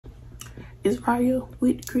It's Riyah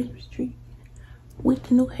with the Christmas tree with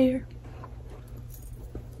the new hair.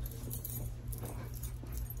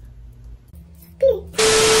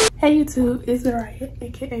 Hey YouTube, it's Riyah,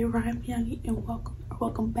 aka Ryan Piani, and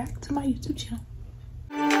welcome back to my YouTube channel.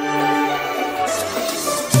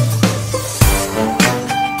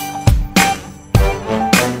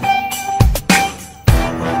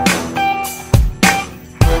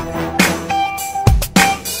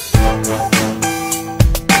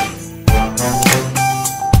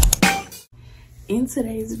 In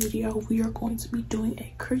today's video, we are going to be doing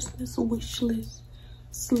a Christmas wish list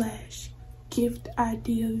slash gift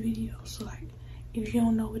idea video. So like, if you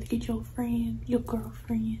don't know what to get your friend, your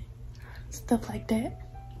girlfriend, stuff like that,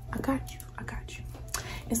 I got you.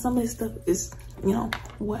 And some of this stuff is, you know,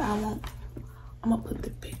 what I want. I'm gonna put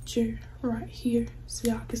the picture right here so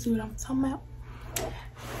y'all can see what I'm talking about.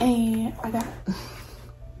 And I got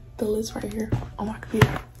the list right here on my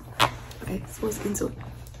computer. Okay, so let's get into it.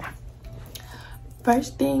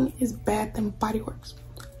 First thing is Bath and Body Works.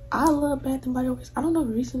 I love Bath and Body Works. I don't know,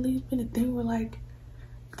 recently it's been a thing where like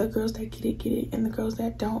the girls that get it, and the girls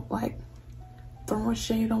that don't, like throwing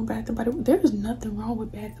shade on Bath and Body Works. There's nothing wrong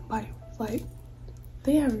with Bath and Body Works. Like,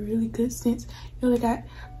 they have really good scents. You know, they got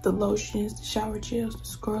the lotions, the shower gels, the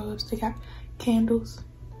scrubs, they got candles,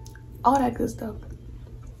 all that good stuff.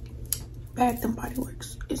 Bath and Body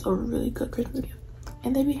Works is a really good Christmas gift.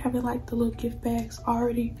 And they be having like the little gift bags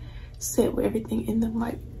already set with everything in them.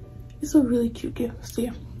 Like, it's a really cute gift. So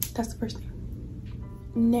yeah, that's the first thing.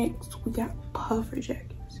 Next, we got puffer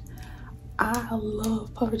jackets. I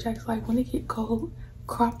love puffer jackets. Like, when they get cold,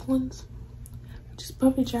 crop ones, just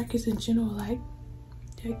puffer jackets in general, like,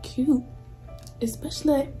 they're cute.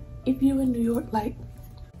 Especially if you're in New York. Like,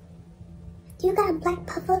 you got a black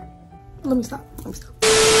puffer? Let me stop.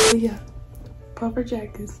 But yeah, puffer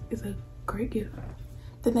jackets is a great gift.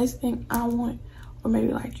 The next thing I want, or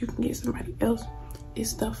maybe like you can get somebody else,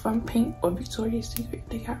 is stuff from Pink or Victoria's Secret.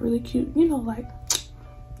 They got really cute, you know, like,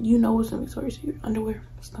 you know what's in Victoria's Secret, underwear,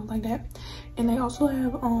 stuff like that. And they also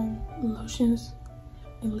have lotions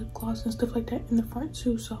and lip gloss and stuff like that in the front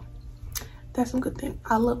too. So that's some good thing.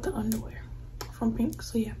 I love the underwear from Pink.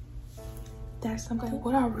 So yeah, that's something.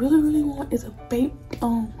 What I really want is a babe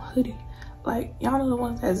hoodie. Like, y'all know the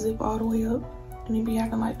ones that zip all the way up and they be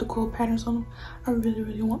having like the cool patterns on them. I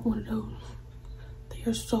really want one of those. They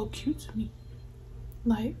are so cute to me.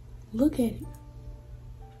 Like, look at it.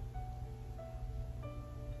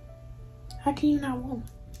 How can you not want one?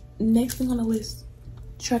 Next thing on the list,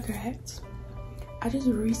 trucker hats. I just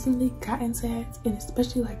recently got into hats, and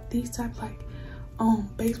especially like these type, like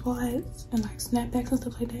baseball hats and like snapbacks and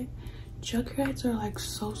stuff like that. Trucker hats are like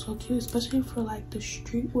so cute, especially for like the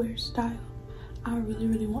streetwear style. I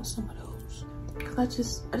really want some of those, because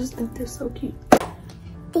I just think they're so cute.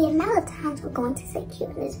 The amount of times we're going to say cute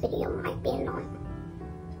in this video might be annoying.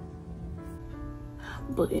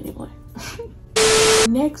 But anyway.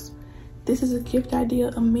 Next, this is a gift idea,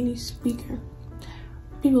 a mini speaker.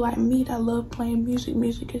 People like me that love playing music.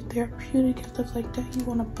 Music is therapeutic and stuff like that. You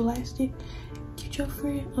want to blast it, get your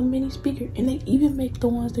friend a mini speaker. And they even make the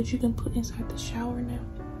ones that you can put inside the shower now.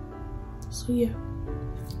 So yeah,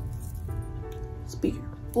 speaker.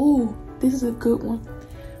 Ooh, this is a good one.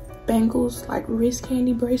 Bangles, like wrist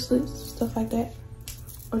candy bracelets, stuff like that,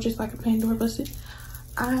 or just like a Pandora bracelet.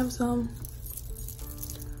 I have some,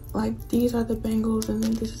 like, these are the bangles, and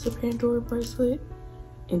then this is a Pandora bracelet,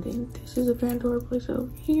 and then this is a Pandora bracelet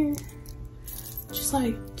over here. Just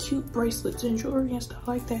like cute bracelets and jewelry and stuff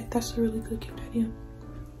like that. That's a really good gift idea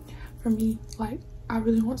for me. Like, I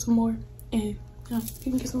really want some more, and you know,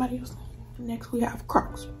 you can get somebody else. Next, we have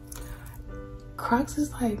Crocs. Crocs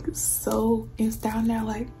is like so in style now.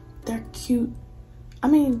 Like, they're cute. I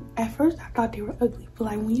mean, at first I thought they were ugly, but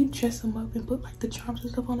like when you dress them up and put like the charms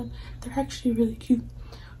and stuff on them, they're actually really cute.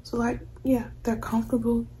 So like, yeah, they're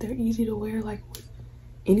comfortable, they're easy to wear, like with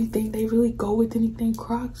anything. They really go with anything.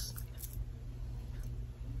 Crocs,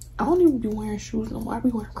 I don't even be wearing shoes no more. I be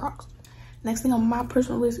wearing Crocs. Next thing on my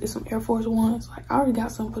personal list is some Air Force Ones. Like, I already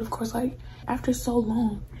got some, but of course, like, after so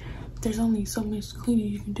long, there's only so much cleaning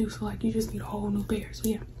you can do. So like, you just need a whole new pair. So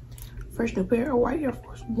yeah, first new pair of white Air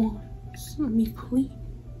Force Ones, me please.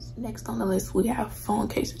 Next on the list, we have phone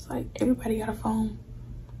cases. Like, everybody got a phone.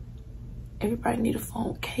 Everybody need a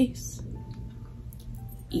phone case.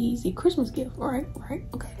 Easy Christmas gift, right?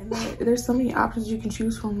 Okay. And there's so many options you can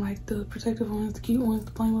choose from, like the protective ones, the cute ones,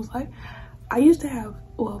 the plain ones. Like, I used to have,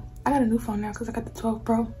 well, I got a new phone now because I got the 12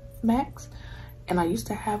 Pro Max, and I used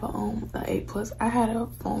to have a 8 Plus. I had a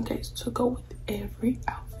phone case to go with every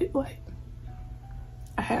outfit. Like,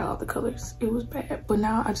 I had all the colors. It was bad, but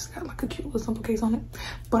now I just got like a cute little simple case on it.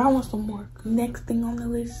 But I want some more. Next thing on the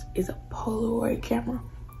list is a Polaroid camera,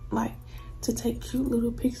 like to take cute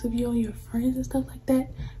little pics of you and your friends and stuff like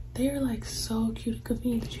that. They're like so cute and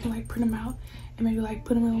convenient that you can like print them out and maybe like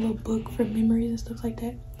put them in a little book for memories and stuff like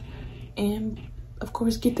that. And of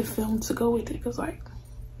course get the film to go with it, because like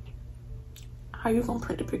how you gonna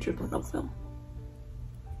print a picture with no film?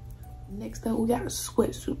 Next up we got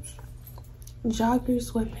sweatsuits,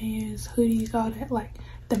 joggers, sweatpants, hoodies, all that. Like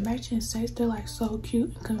the matching sets, they're like so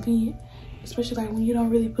cute and convenient, especially like when you don't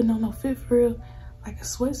really put on no fit for real. Like a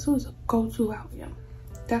sweatsuit is a go-to outfit.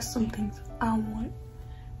 That's some things I want.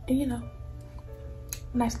 And you know,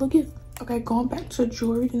 nice little gift. Okay, going back to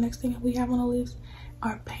jewelry, the next thing we have on the list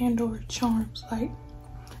are Pandora charms. Like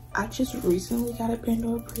I just recently got a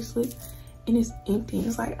Pandora bracelet and it's empty.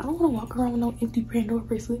 It's like I don't want to walk around with no empty Pandora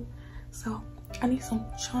bracelet, so I need some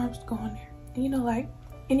charms to go on there. And you know, like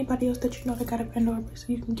anybody else that you know that got a Pandora bracelet,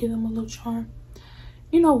 you can give them a little charm.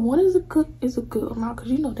 You know, one is a good amount,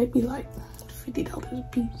 because you know they be like $50 a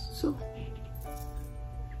piece, so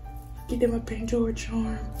give them a Pandora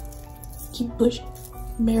charm. Keep pushing,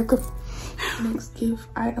 America. Next gift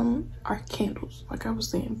item are candles. Like I was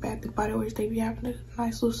saying, Bath and Body Works, they be having a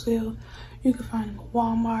nice little sale. You can find them at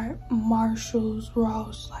Walmart, Marshalls,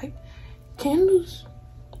 Ross. Like candles,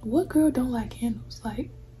 what girl don't like candles?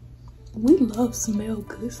 Like we love smell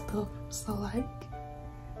good stuff, so like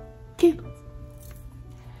candles.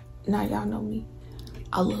 Now y'all know me,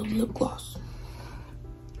 I love lip gloss.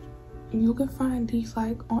 You can find these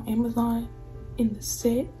like on Amazon in the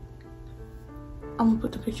set. I'm gonna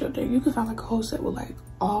put the picture up there. You can find like a whole set with like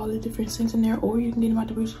all the different scents in there, or you can get them at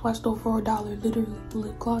the beauty supply store for $1. Literally,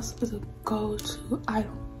 lip gloss is a go-to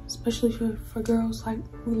item, especially for girls. Like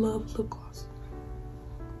we love lip gloss.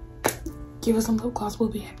 Give us some lip gloss, we'll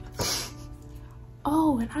be happy.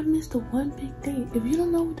 Oh, and I missed the one big thing. If you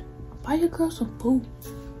don't know, buy your girl some food.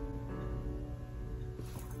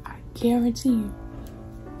 I guarantee you,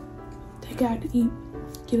 take her out to eat,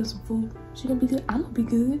 get her some food. She gonna be good, I'm gonna be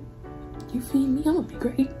good. You feed me, I'm gonna be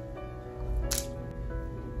great.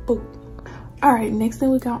 Boom. All right, next thing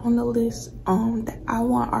we got on the list that I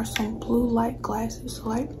want are some blue light glasses. So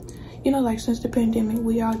like, you know, like since the pandemic,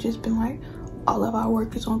 we all just been like, all of our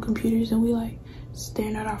work is on computers and we like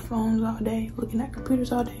staring at our phones all day, looking at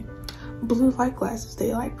computers all day. Blue light glasses,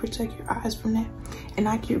 they like protect your eyes from that. And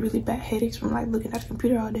I get really bad headaches from like looking at the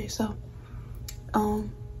computer all day. So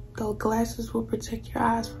those glasses will protect your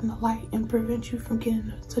eyes from the light and prevent you from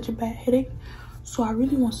getting such a bad headache. So I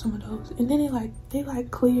really want some of those. And then they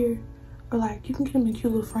like clear, or like you can get them in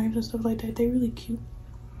cute little frames and stuff like that. They're really cute.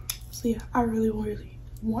 So yeah, I really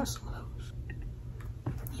want some of those.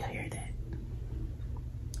 You hear that?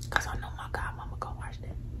 Cause I know my godmama gonna watch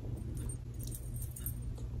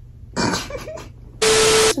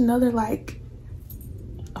that. Another like,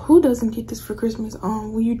 who doesn't get this for Christmas?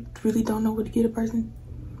 When you really don't know what to get a person.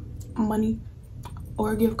 Money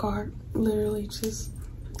or a gift card. Literally just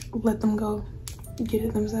let them go get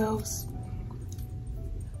it themselves.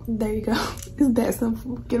 There you go. It's that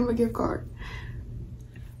simple. Get them a gift card.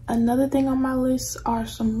 Another thing on my list are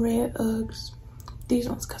some red Uggs. These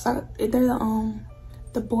ones, cause they're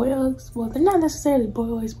the boy Uggs. Well, they're not necessarily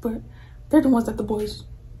boys, but they're the ones that the boys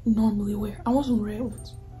normally wear. I want some red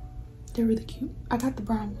ones. They're really cute. I got the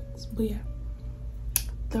brown ones, but yeah,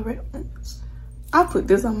 the red ones. I put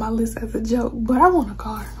this on my list as a joke, but I want a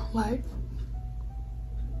car. Like,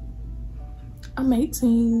 I'm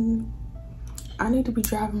 18. I need to be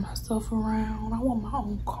driving myself around. I want my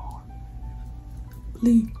own car.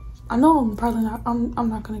 Please. I know I'm probably not, I'm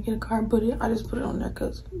not gonna get a car, but I just put it on there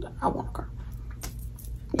because I want a car.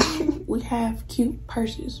 We have cute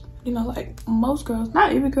purses. You know, like most girls,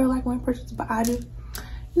 not every girl like wearing purses, but I do.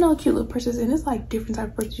 You know, cute little purses, and it's like different type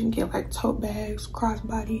of purses. You can get like tote bags,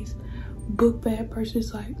 crossbodies, book bag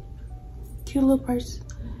purses. Like cute little purse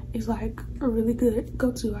is like a really good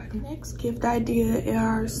go-to item. Next gift idea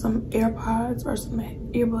are some AirPods or some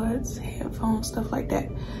earbuds, headphones, stuff like that.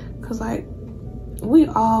 Cause like we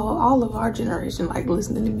all of our generation like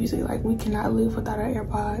listening to music. Like we cannot live without our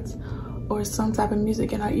AirPods or some type of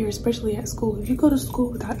music in our ear, especially at school. If you go to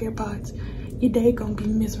school without AirPods, your day gonna be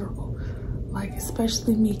miserable. Like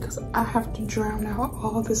especially me, cause I have to drown out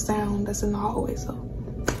all the sound that's in the hallway. So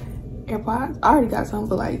AirPods, I already got some,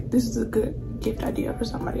 but like this is a good gift idea for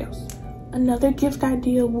somebody else. Another gift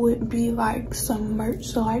idea would be like some merch.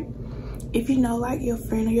 So like if you know like your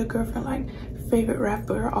friend or your girlfriend like favorite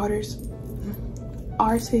rapper or artist,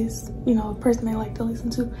 you know, a person they like to listen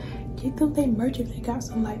to, get them their merch if they got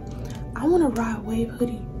some. Like I want a Ride Wave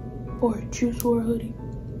hoodie or a Juice WRLD hoodie.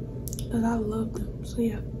 because I love them. So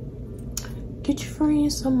yeah, get your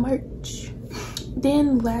friends some merch.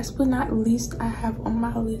 Then last but not least, I have on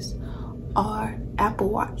my list are Apple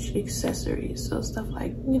Watch accessories. So stuff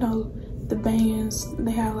like, you know, the bands,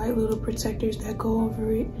 they have like little protectors that go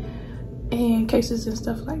over it, and cases and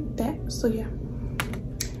stuff like that. So yeah,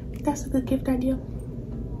 that's a good gift idea.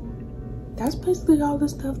 That's basically all the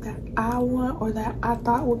stuff that I want, or that I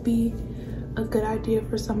thought would be a good idea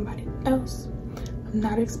for somebody else. I'm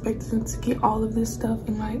not expecting to get all of this stuff,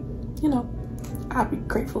 and like, you know, I'll be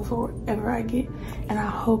grateful for whatever I get, and I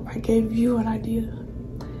hope I gave you an idea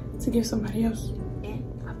to give somebody else.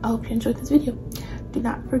 I hope you enjoyed this video. Do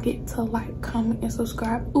not forget to like, comment, and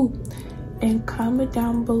subscribe. And comment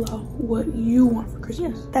down below what you want for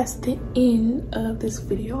Christmas. That's the end of this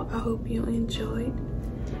video. I hope you enjoyed,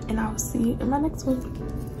 and I will see you in my next one.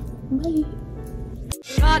 Bye.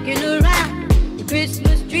 Rocking around the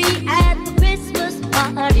Christmas tree at the Christmas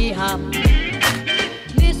party hop.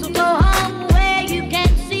 Mistletoe